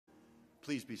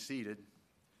Please be seated.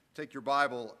 Take your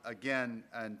Bible again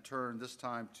and turn this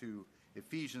time to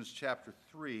Ephesians chapter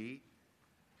 3.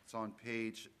 It's on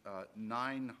page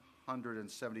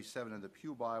 977 in the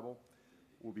Pew Bible.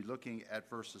 We'll be looking at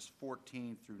verses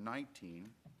 14 through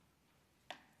 19.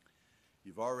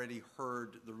 You've already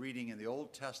heard the reading in the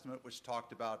Old Testament, which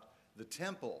talked about the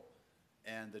temple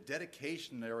and the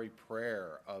dedicationary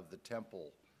prayer of the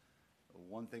temple.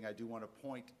 One thing I do want to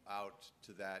point out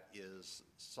to that is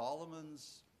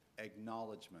Solomon's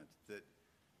acknowledgement that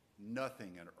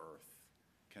nothing on earth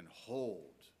can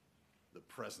hold the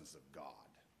presence of God,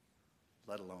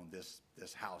 let alone this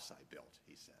house I built,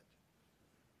 he said.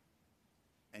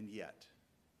 And yet,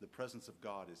 the presence of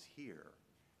God is here.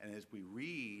 And as we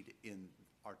read in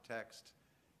our text,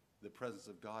 the presence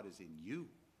of God is in you.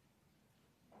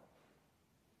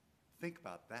 Think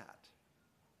about that.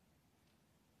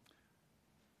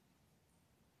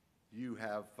 You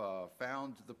have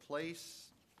found the place.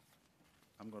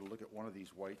 I'm going to look at one of these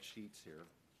white sheets here.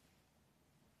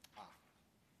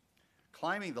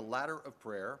 Climbing the ladder of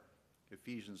prayer,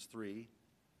 Ephesians 3,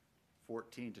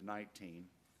 14 to 19.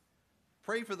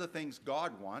 Pray for the things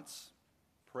God wants.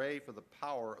 Pray for the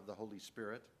power of the Holy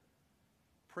Spirit.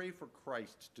 Pray for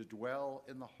Christ to dwell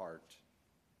in the heart.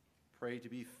 Pray to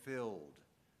be filled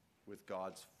with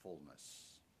God's fullness.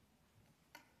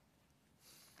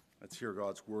 Let's hear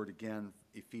God's word again,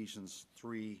 Ephesians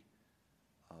 3,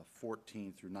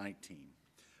 14 through 19.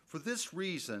 For this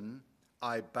reason,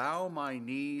 I bow my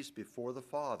knees before the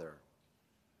Father,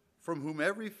 from whom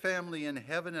every family in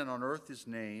heaven and on earth is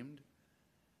named,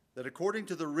 that according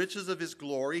to the riches of his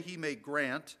glory he may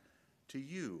grant to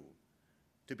you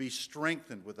to be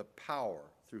strengthened with a power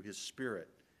through his Spirit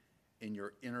in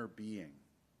your inner being,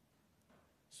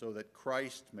 so that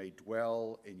Christ may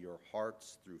dwell in your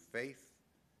hearts through faith,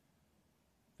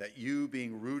 that you,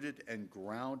 being rooted and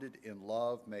grounded in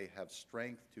love, may have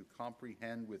strength to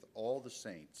comprehend with all the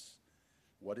saints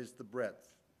what is the breadth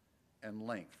and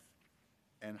length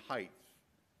and height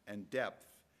and depth,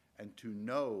 and to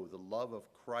know the love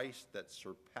of Christ that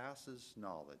surpasses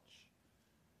knowledge,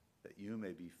 that you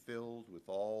may be filled with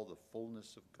all the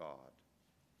fullness of God.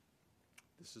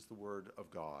 This is the word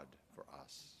of God for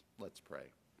us. Let's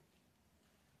pray.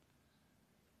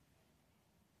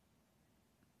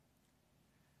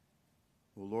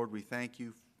 Well, Lord, we thank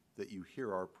you that you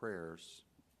hear our prayers.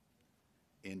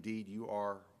 Indeed, you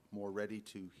are more ready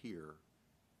to hear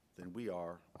than we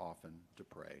are often to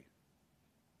pray.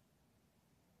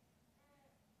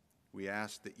 We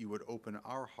ask that you would open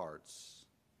our hearts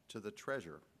to the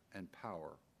treasure and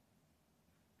power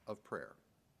of prayer.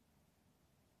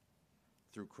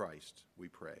 Through Christ, we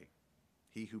pray.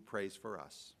 He who prays for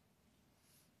us.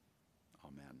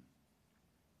 Amen.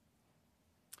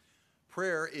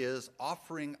 Prayer is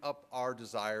offering up our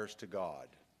desires to God.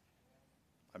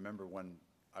 I remember when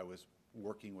I was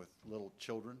working with little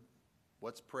children,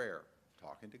 what's prayer?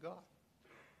 Talking to God.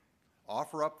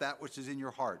 Offer up that which is in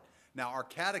your heart. Now, our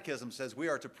catechism says we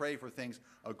are to pray for things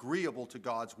agreeable to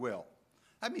God's will.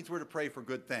 That means we're to pray for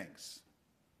good things.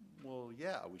 Well,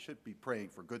 yeah, we should be praying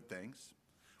for good things.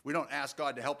 We don't ask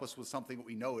God to help us with something that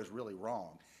we know is really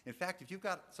wrong. In fact, if you've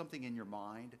got something in your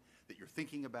mind that you're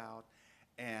thinking about,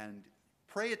 and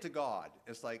pray it to God.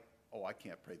 It's like, oh, I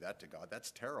can't pray that to God.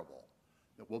 That's terrible.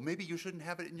 Well, maybe you shouldn't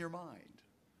have it in your mind.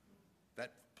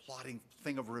 That plotting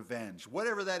thing of revenge,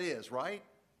 whatever that is, right?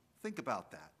 Think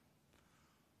about that.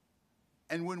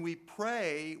 And when we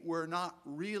pray, we're not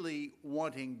really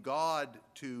wanting God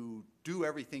to do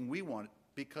everything we want,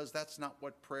 because that's not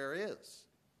what prayer is.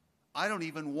 I don't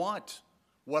even want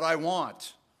what I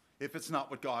want if it's not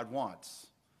what God wants.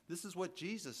 This is what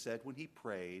Jesus said when he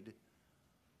prayed,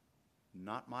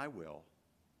 not my will,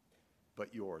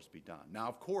 but yours be done. Now,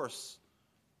 of course,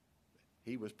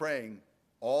 he was praying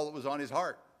all that was on his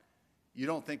heart. You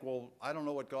don't think, well, I don't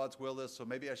know what God's will is, so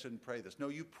maybe I shouldn't pray this. No,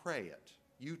 you pray it.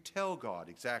 You tell God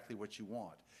exactly what you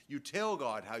want. You tell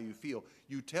God how you feel.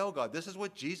 You tell God. This is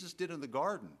what Jesus did in the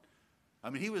garden. I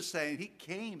mean, he was saying he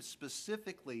came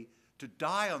specifically to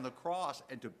die on the cross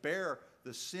and to bear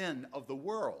the sin of the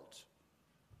world.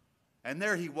 And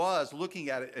there he was looking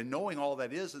at it and knowing all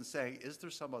that is and saying, is there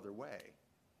some other way?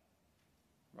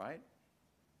 Right?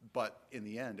 But in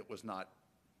the end, it was not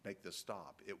make this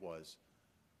stop. It was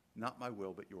not my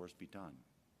will, but yours be done.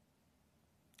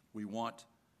 We want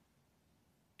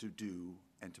to do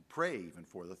and to pray even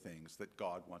for the things that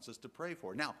God wants us to pray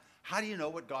for. Now, how do you know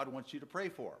what God wants you to pray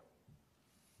for?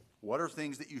 What are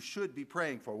things that you should be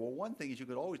praying for? Well, one thing is you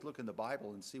could always look in the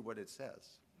Bible and see what it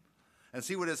says. And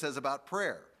see what it says about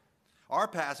prayer. Our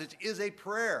passage is a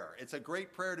prayer. It's a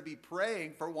great prayer to be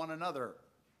praying for one another.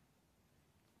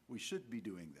 We should be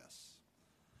doing this.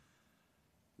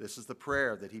 This is the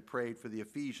prayer that he prayed for the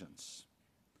Ephesians.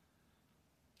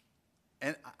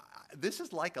 And this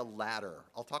is like a ladder.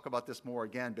 I'll talk about this more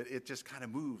again, but it just kind of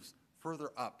moves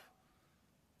further up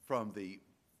from the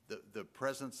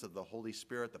presence of the Holy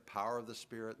Spirit, the power of the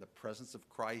Spirit, the presence of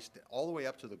Christ, all the way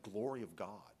up to the glory of God.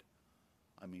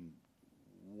 I mean,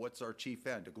 what's our chief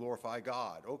end? To glorify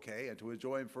God, okay, and to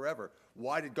enjoy him forever.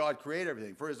 Why did God create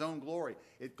everything? For his own glory.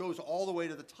 It goes all the way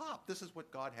to the top. This is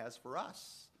what God has for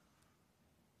us.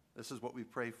 This is what we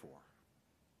pray for,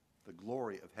 the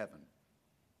glory of heaven.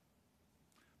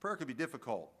 Prayer can be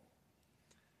difficult.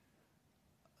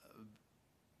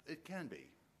 It can be.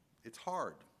 It's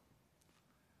hard.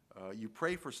 You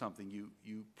pray for something.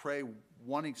 You pray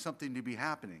wanting something to be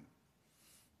happening.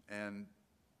 And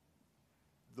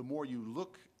the more you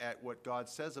look at what God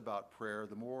says about prayer,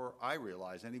 the more I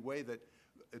realize anyway that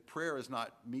prayer is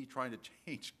not me trying to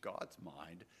change God's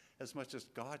mind as much as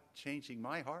God changing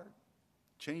my heart,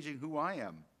 changing who I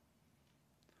am.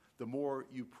 The more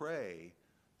you pray,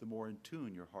 the more in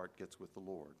tune your heart gets with the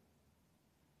Lord.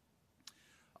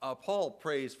 Paul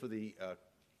prays for the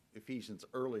Ephesians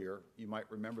earlier. You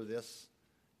might remember this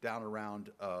down around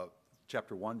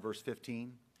chapter 1, verse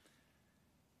 15.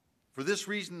 For this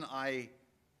reason I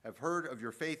have heard of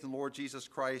your faith in Lord Jesus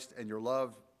Christ and your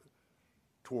love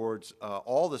towards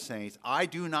all the saints. I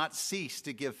do not cease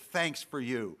to give thanks for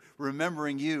you,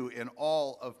 remembering you in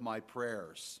all of my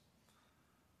prayers.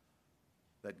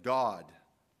 That God,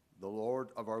 the Lord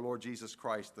of our Lord Jesus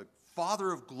Christ, the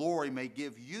Father of glory, may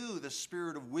give you the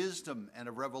spirit of wisdom and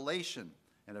of revelation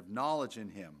and of knowledge in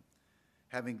him,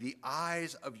 having the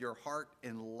eyes of your heart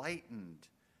enlightened,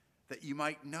 that you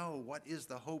might know what is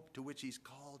the hope to which he's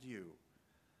called you.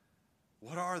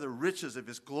 What are the riches of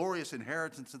his glorious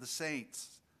inheritance of the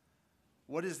saints?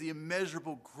 What is the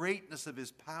immeasurable greatness of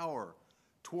his power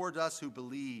toward us who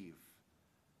believe,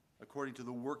 according to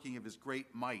the working of his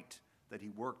great might that he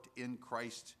worked in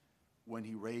Christ when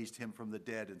he raised him from the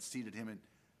dead and seated him in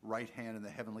right hand in the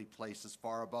heavenly places,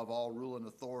 far above all rule and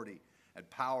authority and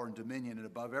power and dominion, and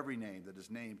above every name that is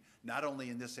named, not only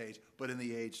in this age, but in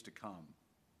the age to come.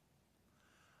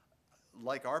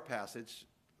 Like our passage,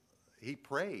 he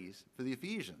prays for the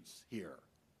Ephesians here.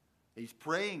 He's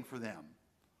praying for them.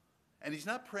 And he's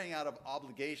not praying out of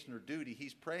obligation or duty.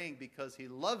 He's praying because he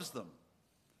loves them.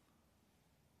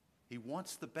 He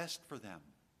wants the best for them.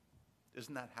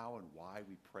 Isn't that how and why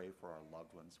we pray for our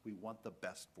loved ones? We want the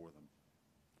best for them.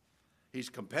 He's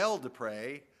compelled to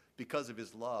pray because of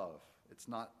his love. It's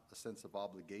not a sense of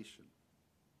obligation.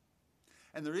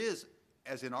 And there is,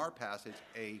 as in our passage,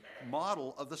 a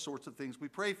model of the sorts of things we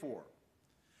pray for.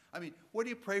 I mean, what do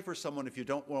you pray for someone if you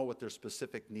don't know what their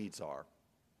specific needs are?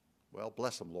 Well,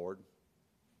 bless them, Lord.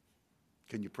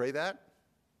 Can you pray that?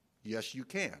 Yes, you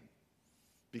can.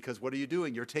 Because what are you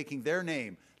doing? You're taking their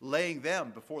name, laying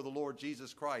them before the Lord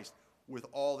Jesus Christ with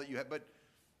all that you have. But,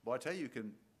 well, I tell you,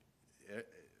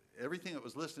 everything that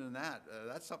was listed in that,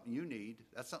 that's something you need.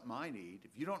 That's something I need.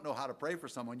 If you don't know how to pray for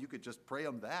someone, you could just pray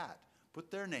them that.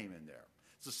 Put their name in there.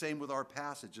 It's the same with our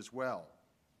passage as well.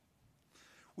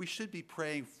 We should be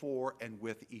praying for and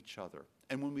with each other.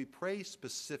 And when we pray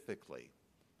specifically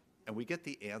and we get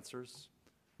the answers,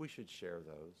 we should share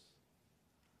those.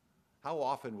 How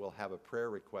often we'll have a prayer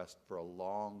request for a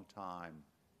long time,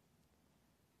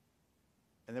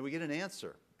 and then we get an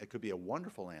answer. It could be a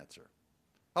wonderful answer.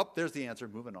 Oh, there's the answer.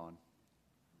 Moving on.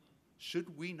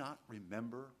 Should we not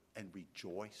remember and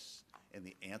rejoice in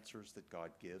the answers that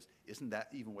God gives? Isn't that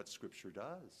even what Scripture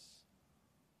does?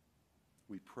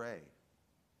 We pray.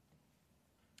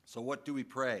 So what do we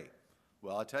pray?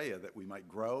 Well, I'll tell you that we might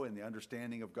grow in the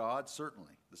understanding of God.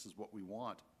 Certainly, this is what we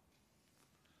want.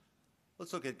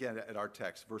 Let's look again at our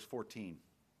text, verse 14.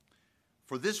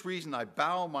 For this reason I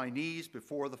bow my knees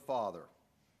before the Father.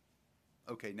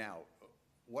 Okay, now,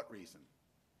 what reason?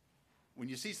 When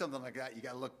you see something like that, you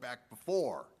got to look back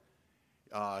before.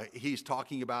 He's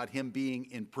talking about him being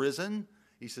in prison.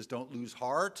 He says, don't lose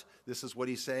heart. This is what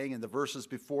he's saying in the verses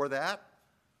before that.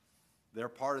 They're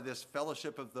part of this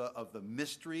fellowship of the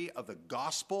mystery of the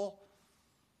gospel.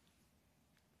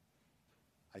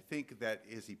 I think that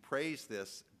as he prays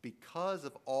this, because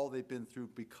of all they've been through,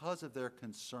 because of their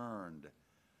concern,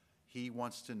 he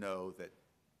wants to know that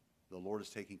the Lord is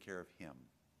taking care of him.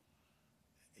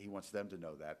 He wants them to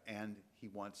know that, and he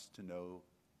wants to know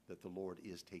that the Lord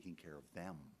is taking care of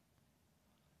them.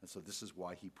 And so this is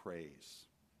why he prays.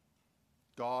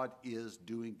 God is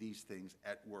doing these things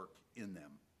at work in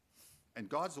them. And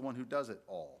God's the one who does it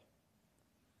all.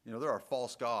 You know, there are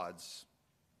false gods.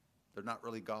 They're not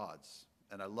really gods.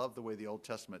 And I love the way the Old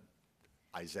Testament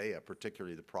Isaiah,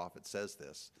 particularly the prophet, says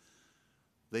this.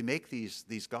 They make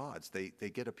these gods. They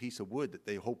get a piece of wood that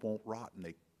they hope won't rot,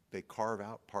 and they carve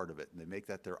out part of it, and they make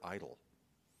that their idol.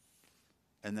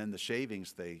 And then the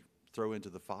shavings they throw into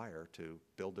the fire to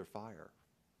build their fire.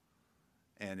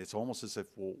 And it's almost as if,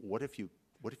 well, what if you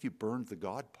burned the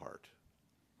God part,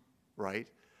 right?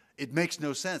 It makes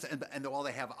no sense. And while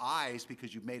they have eyes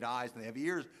because you've made eyes, and they have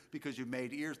ears because you've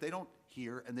made ears, they don't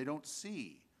hear and they don't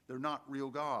see. They're not real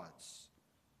gods.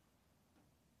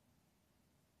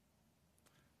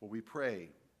 Well, we pray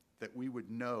that we would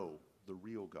know the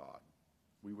real God.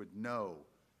 We would know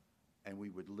and we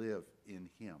would live in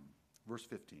him. Verse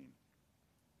 15.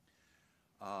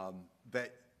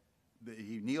 That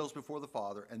he kneels before the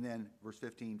Father, and then verse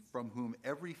 15, from whom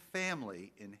every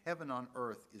family in heaven on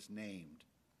earth is named.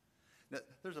 Now,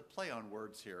 there's a play on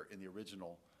words here in the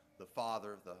original. The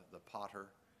Father, the Pater,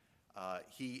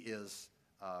 he is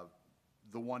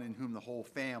the one in whom the whole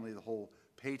family, the whole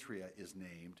patria is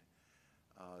named.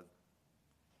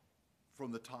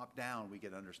 From the top down, we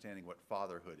get understanding what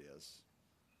fatherhood is.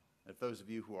 If those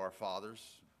of you who are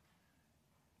fathers,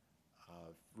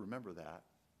 remember that.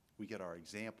 We get our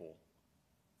example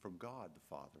from God the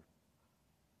Father.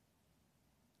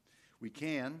 We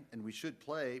can and we should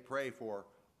pray for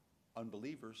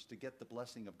unbelievers to get the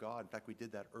blessing of God. In fact, we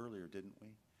did that earlier, didn't we?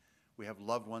 We have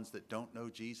loved ones that don't know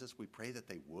Jesus. We pray that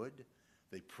they would.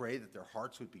 They pray that their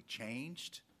hearts would be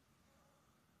changed.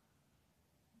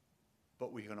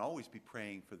 But we can always be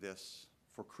praying for this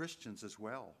for Christians as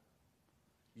well.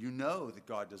 You know that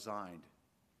God designed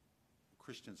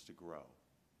Christians to grow.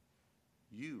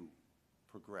 You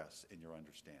progress in your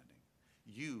understanding.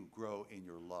 You grow in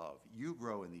your love. You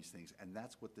grow in these things, and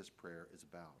that's what this prayer is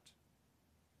about.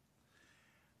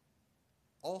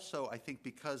 Also, I think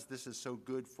because this is so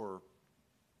good for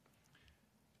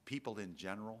people in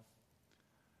general,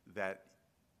 that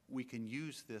we can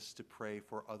use this to pray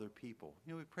for other people.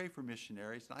 You know, we pray for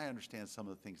missionaries, and I understand some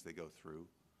of the things they go through,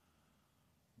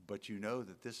 but you know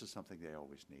that this is something they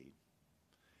always need.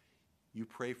 You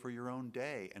pray for your own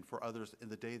day and for others in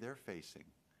the day they're facing.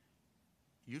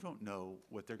 You don't know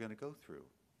what they're going to go through,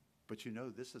 but you know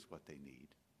this is what they need.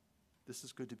 This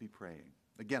is good to be praying.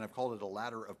 Again, I've called it a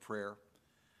ladder of prayer.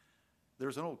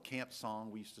 There's an old camp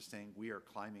song we used to sing, "We are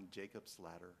climbing Jacob's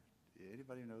ladder."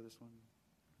 Anybody know this one?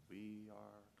 We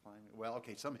are climbing. Well,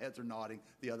 okay, some heads are nodding.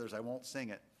 The others, I won't sing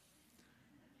it.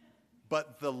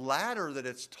 But the ladder that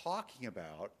it's talking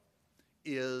about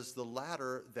is the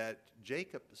ladder that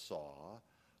Jacob saw,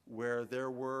 where there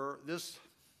were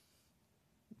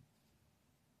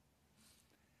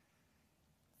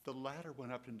the ladder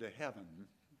went up into heaven,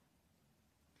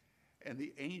 and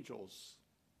the angels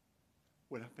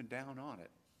went up and down on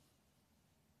it.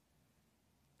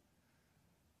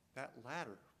 That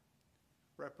ladder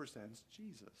represents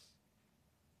Jesus.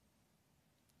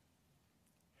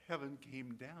 Heaven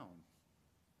came down.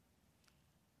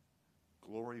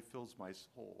 Glory fills my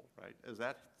soul, right? As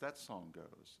that song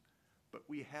goes. But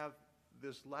we have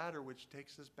this ladder which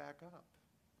takes us back up.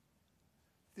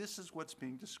 This is what's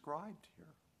being described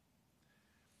here.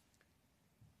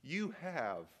 You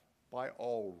have, by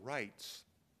all rights,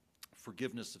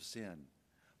 forgiveness of sin.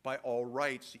 By all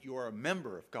rights, you are a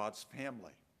member of God's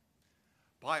family.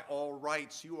 By all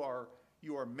rights, you are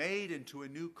made into a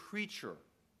new creature.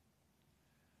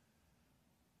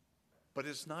 But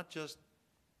it's not just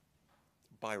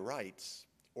by rights,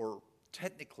 or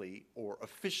technically, or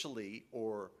officially,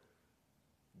 or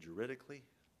juridically.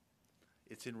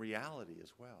 It's in reality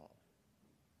as well.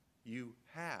 You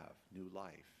have new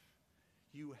life.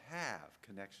 You have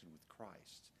connection with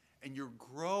Christ. And you're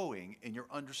growing in your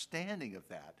understanding of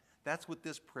that. That's what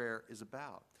this prayer is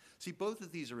about. See, both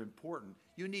of these are important.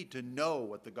 You need to know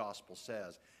what the gospel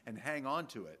says and hang on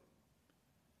to it.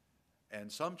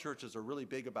 And some churches are really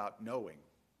big about knowing.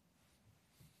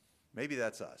 Maybe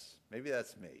that's us. Maybe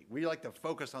that's me. We like to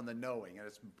focus on the knowing, and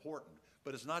it's important.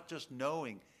 But it's not just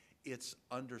knowing, it's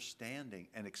understanding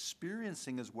and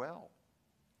experiencing as well.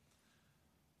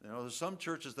 You know, there's some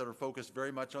churches that are focused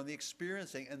very much on the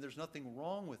experiencing, and there's nothing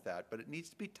wrong with that, but it needs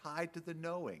to be tied to the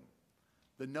knowing.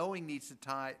 The knowing needs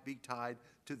to be tied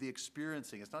to the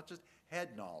experiencing. It's not just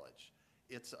head knowledge.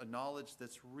 It's a knowledge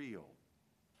that's real.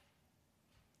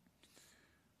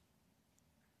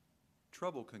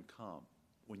 Trouble can come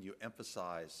when you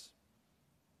emphasize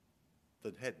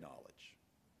the head knowledge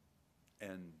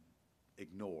and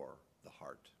ignore the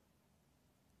heart.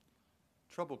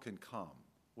 Trouble can come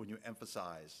when you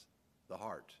emphasize the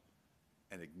heart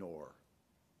and ignore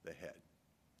the head.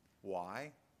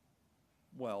 Why?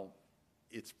 Well,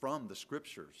 it's from the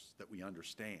scriptures that we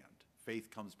understand.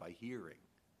 Faith comes by hearing.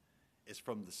 It's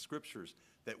from the Scriptures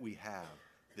that we have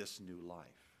this new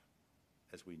life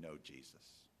as we know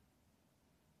Jesus.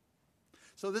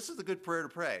 So this is a good prayer to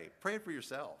pray. Pray it for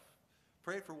yourself.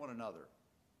 Pray it for one another.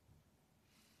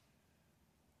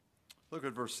 Look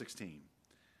at verse 16.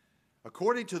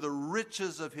 According to the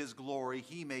riches of his glory,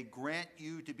 he may grant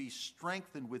you to be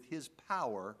strengthened with his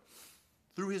power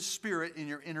through his Spirit in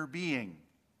your inner being.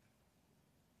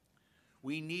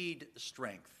 We need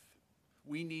strength.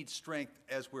 We need strength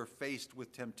as we're faced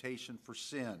with temptation for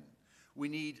sin. We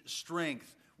need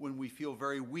strength when we feel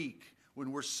very weak,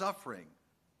 when we're suffering.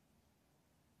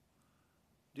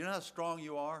 Do you know how strong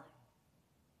you are?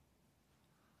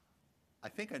 I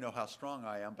think I know how strong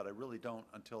I am, but I really don't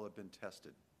until I've been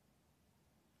tested.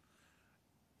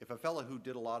 If a fellow who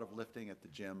did a lot of lifting at the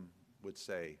gym would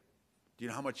say, do you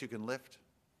know how much you can lift?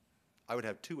 I would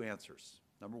have two answers.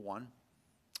 Number one,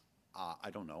 I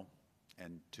don't know.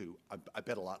 And two, I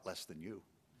bet a lot less than you.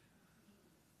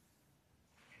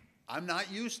 I'm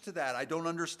not used to that. I don't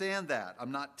understand that.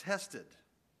 I'm not tested.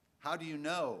 How do you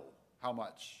know how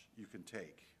much you can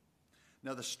take?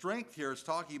 Now, the strength here it's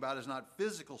talking about is not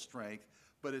physical strength,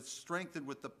 but it's strengthened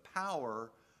with the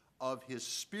power of his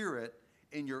Spirit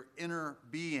in your inner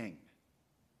being.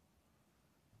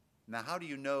 Now, how do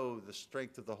you know the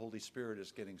strength of the Holy Spirit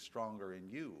is getting stronger in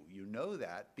you? You know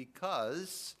that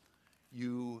because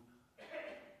you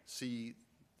see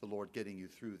the Lord getting you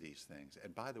through these things.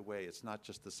 And by the way, it's not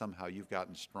just that somehow you've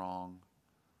gotten strong.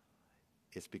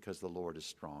 It's because the Lord is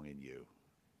strong in you.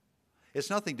 It's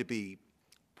nothing to be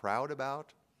proud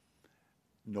about,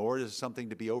 nor is it something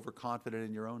to be overconfident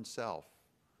in your own self,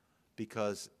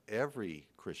 because every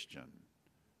Christian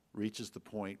reaches the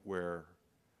point where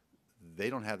they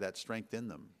don't have that strength in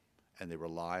them, and they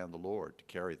rely on the Lord to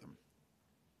carry them.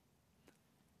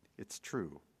 It's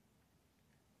true.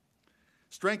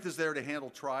 Strength is there to handle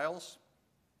trials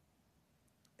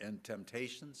and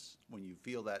temptations when you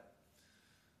feel that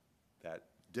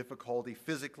difficulty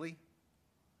physically.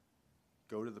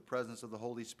 Go to the presence of the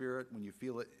Holy Spirit. When you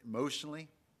feel it emotionally,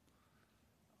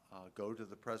 go to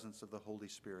the presence of the Holy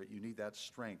Spirit. You need that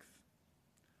strength.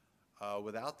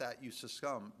 Without that, you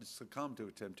succumb to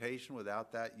a temptation.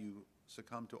 Without that, you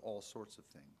succumb to all sorts of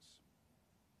things.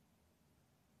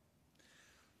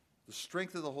 The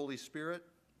strength of the Holy Spirit,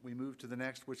 we move to the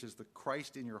next, which is the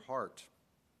Christ in your heart.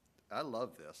 I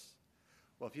love this.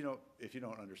 Well, if you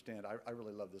don't understand, I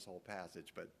really love this whole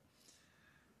passage, but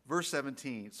verse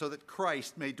 17, so that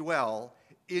Christ may dwell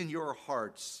in your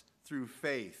hearts through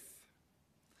faith.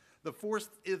 The fourth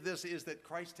of this is that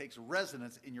Christ takes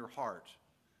residence in your heart.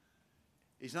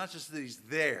 It's not just that he's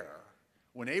there.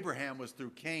 When Abraham was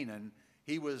through Canaan,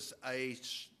 he was a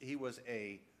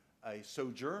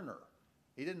sojourner.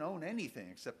 He didn't own anything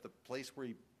except the place where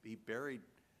he buried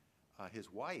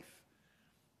his wife.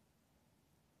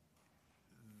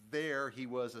 There he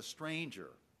was a stranger.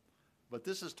 But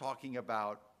this is talking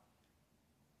about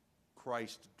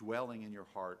Christ dwelling in your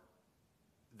heart.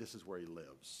 This is where he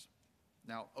lives.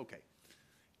 Now, okay,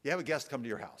 you have a guest come to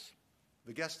your house.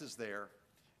 The guest is there,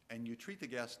 and you treat the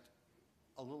guest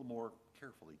a little more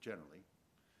carefully, generally.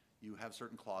 You have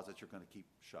certain closets you're going to keep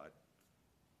shut.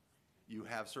 You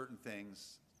have certain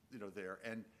things, there,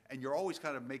 and you're always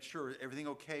kind of make sure everything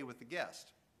okay with the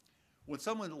guest. When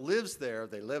someone lives there,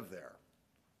 they live there.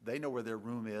 They know where their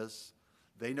room is.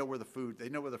 They know where the food, they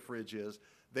know where the fridge is.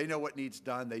 They know what needs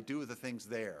done. They do the things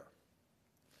there.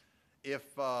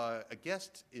 If a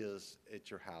guest is at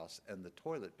your house and the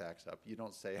toilet backs up, you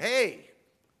don't say, hey!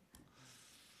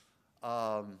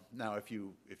 Now, if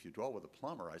you dwell with a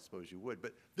plumber, I suppose you would.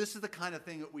 But this is the kind of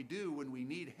thing that we do when we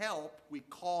need help. We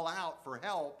call out for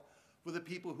help for the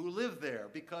people who live there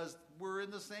because we're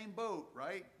in the same boat,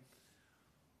 right?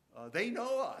 They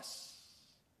know us.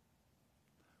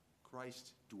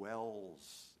 Christ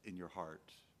dwells in your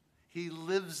heart. He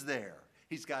lives there.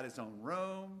 He's got his own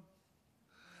room.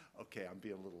 Okay, I'm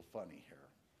being a little funny here.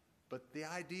 But the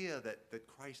idea that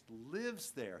Christ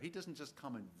lives there, he doesn't just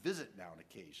come and visit now on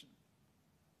occasion.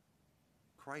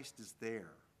 Christ is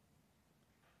there.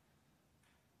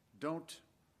 Don't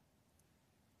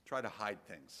try to hide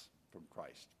things from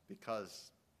Christ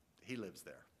because he lives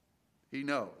there. He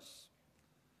knows.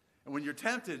 And when you're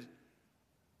tempted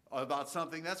about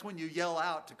something, that's when you yell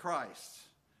out to Christ.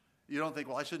 You don't think,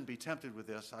 well, I shouldn't be tempted with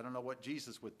this. I don't know what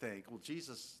Jesus would think. Well,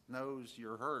 Jesus knows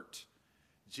you're hurt.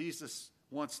 Jesus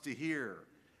wants to hear.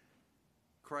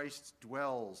 Christ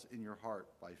dwells in your heart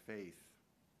by faith.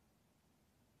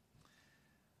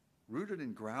 Rooted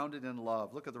and grounded in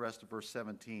love. Look at the rest of verse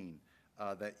 17.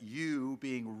 That you,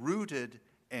 being rooted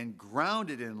and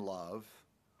grounded in love,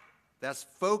 that's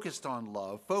focused on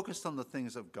love, focused on the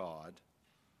things of God,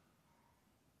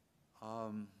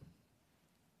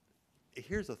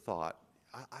 Here's a thought.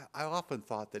 I often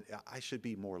thought that I should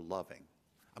be more loving.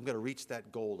 I'm going to reach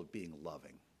that goal of being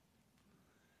loving.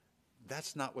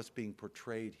 That's not what's being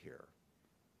portrayed here.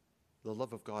 The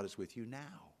love of God is with you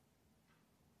now.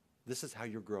 This is how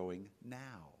you're growing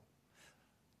now.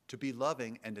 To be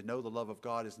loving and to know the love of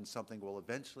God isn't something, well,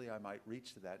 eventually I might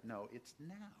reach to that. No, it's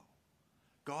now.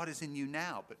 God is in you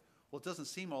now, but, well, it doesn't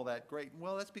seem all that great.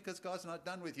 Well, that's because God's not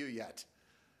done with you yet.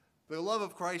 The love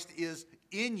of Christ is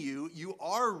in you. You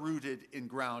are rooted and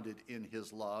grounded in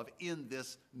his love, in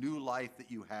this new life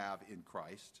that you have in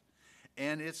Christ.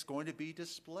 And it's going to be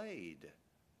displayed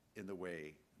in the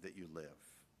way that you live.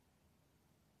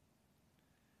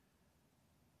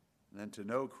 And then to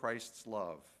know Christ's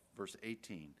love, verse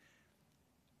 18,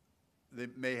 they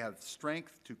may have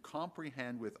strength to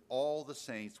comprehend with all the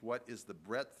saints what is the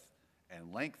breadth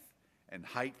and length and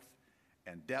height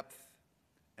and depth,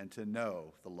 and to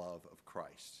know the love of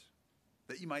Christ.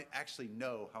 That you might actually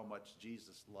know how much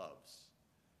Jesus loves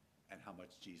and how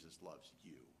much Jesus loves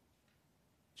you.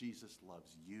 Jesus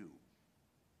loves you.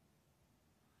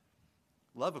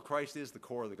 Love of Christ is the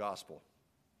core of the gospel.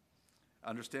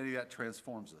 Understanding that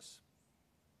transforms us.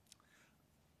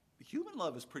 Human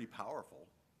love is pretty powerful.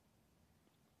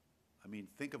 I mean,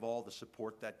 think of all the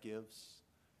support that gives.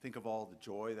 Think of all the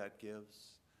joy that gives.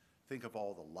 Think of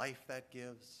all the life that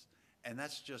gives. And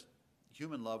that's just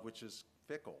human love, which is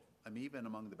fickle. I mean, even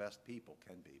among the best people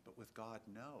can be. But with God,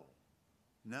 no.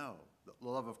 No. The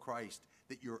love of Christ,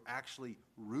 that you're actually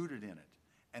rooted in it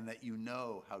and that you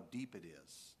know how deep it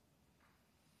is.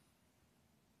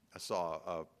 I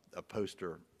saw a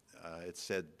poster. It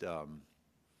said,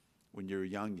 when you were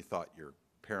young, you thought your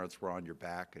parents were on your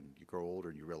back, and you grow older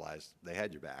and you realize they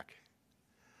had your back.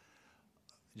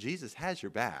 Jesus has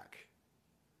your back.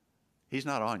 He's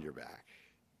not on your back.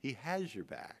 He has your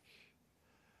back.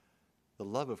 The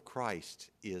love of Christ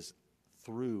is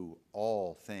through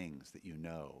all things that you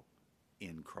know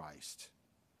in Christ.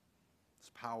 It's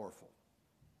powerful.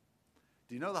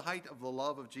 Do you know the height of the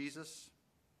love of Jesus?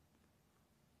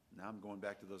 Now I'm going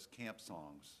back to those camp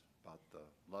songs about the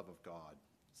love of God.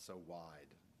 So wide,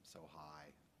 so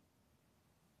high.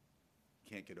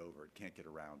 Can't get over it, can't get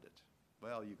around it.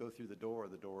 Well, you go through the door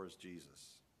is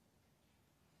Jesus.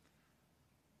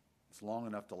 It's long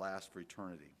enough to last for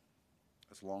eternity.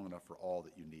 It's long enough for all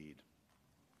that you need.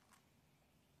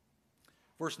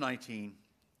 Verse 19,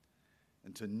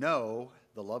 and to know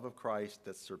the love of Christ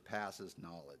that surpasses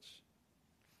knowledge.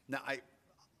 Now,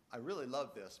 I really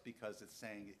love this because it's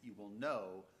saying that you will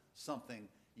know something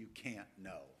you can't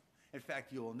know. In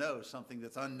fact, you will know something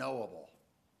that's unknowable.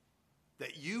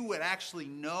 That you would actually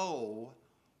know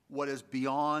what is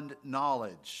beyond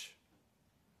knowledge.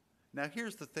 Now,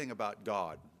 here's the thing about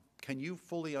God. Can you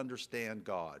fully understand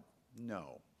God?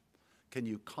 No. Can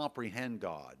you comprehend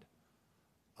God?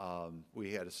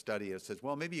 We had a study that says,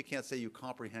 well, maybe you can't say you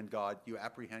comprehend God, you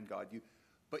apprehend God,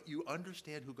 but you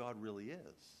understand who God really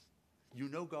is. You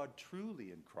know God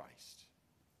truly in Christ.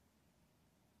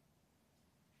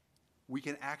 We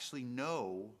can actually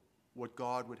know what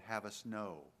God would have us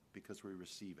know because we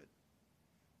receive it.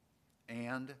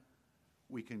 And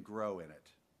we can grow in it.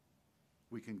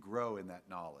 We can grow in that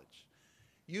knowledge.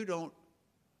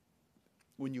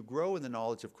 When you grow in the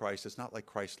knowledge of Christ, it's not like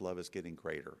Christ's love is getting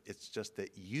greater. It's just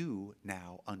that you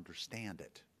now understand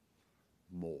it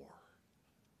more.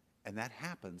 And that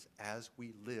happens as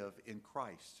we live in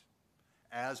Christ,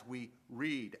 as we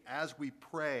read, as we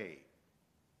pray.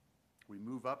 We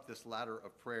move up this ladder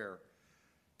of prayer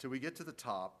till we get to the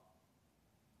top.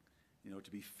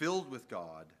 To be filled with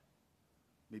God,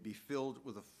 may be filled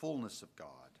with the fullness of God.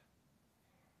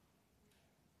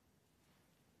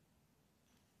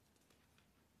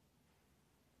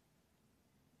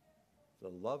 The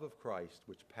love of Christ,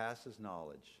 which passes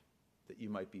knowledge, that you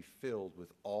might be filled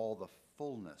with all the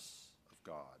fullness of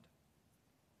God.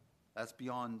 That's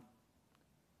beyond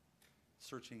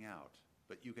searching out,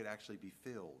 but you could actually be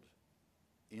filled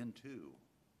into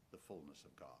the fullness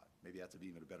of God. Maybe that's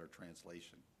even a better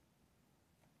translation.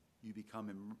 You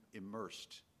become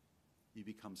immersed. You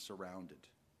become surrounded.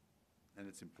 And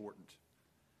it's important.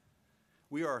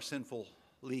 We are sinful,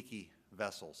 leaky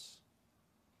vessels.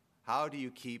 How do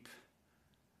you keep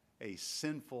a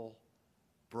sinful,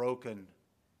 broken,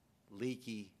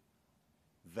 leaky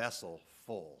vessel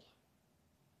full?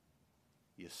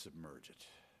 You submerge it.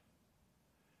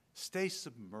 Stay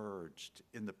submerged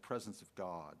in the presence of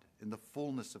God, in the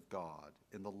fullness of God,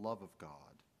 in the love of God.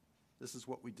 This is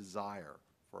what we desire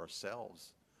for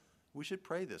ourselves. We should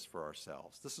pray this for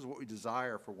ourselves. This is what we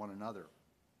desire for one another.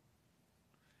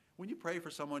 When you pray for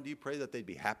someone, do you pray that they'd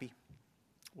be happy?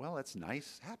 Well, that's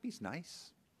nice. Happy's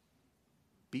nice.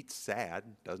 Beats sad,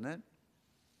 doesn't it?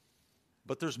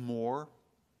 But there's more.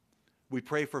 We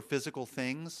pray for physical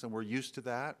things, and we're used to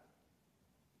that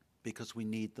because we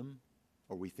need them,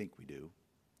 or we think we do.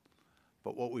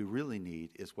 But what we really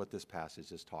need is what this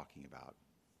passage is talking about.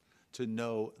 To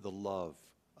know the love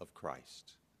of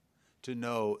Christ. To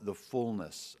know the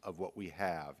fullness of what we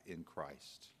have in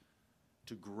Christ.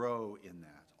 To grow in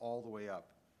that all the way up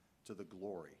to the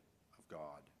glory of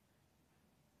God.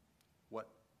 What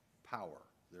power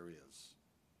there is.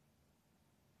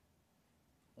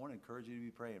 I want to encourage you to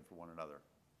be praying for one another.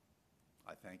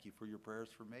 I thank you for your prayers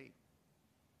for me.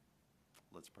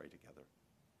 Let's pray together.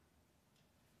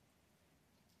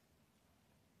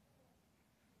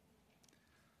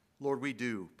 Lord, we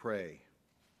do pray,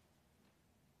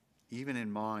 even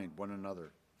in mind one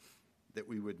another, that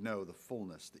we would know the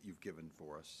fullness that you've given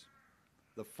for us,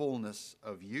 the fullness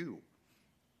of you,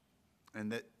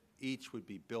 and that each would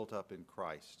be built up in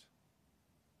Christ,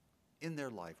 in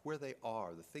their life, where they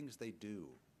are, the things they do.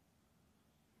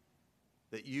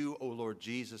 That you, O Lord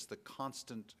Jesus, the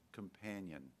constant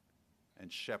companion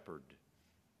and shepherd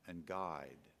and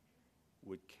guide,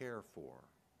 would care for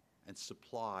and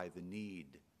supply the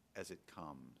need as it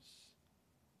comes,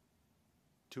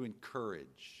 to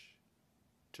encourage,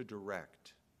 to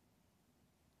direct,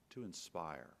 to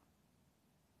inspire.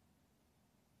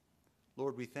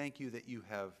 Lord, we thank you that you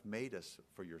have made us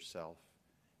for yourself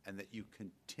and that you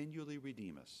continually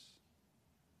redeem us.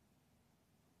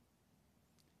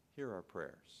 Hear our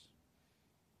prayers.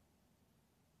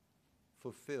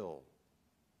 Fulfill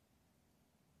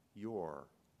your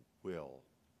will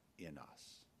in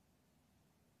us.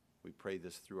 We pray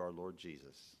this through our Lord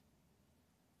Jesus.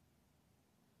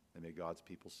 And may God's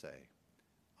people say,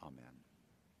 Amen.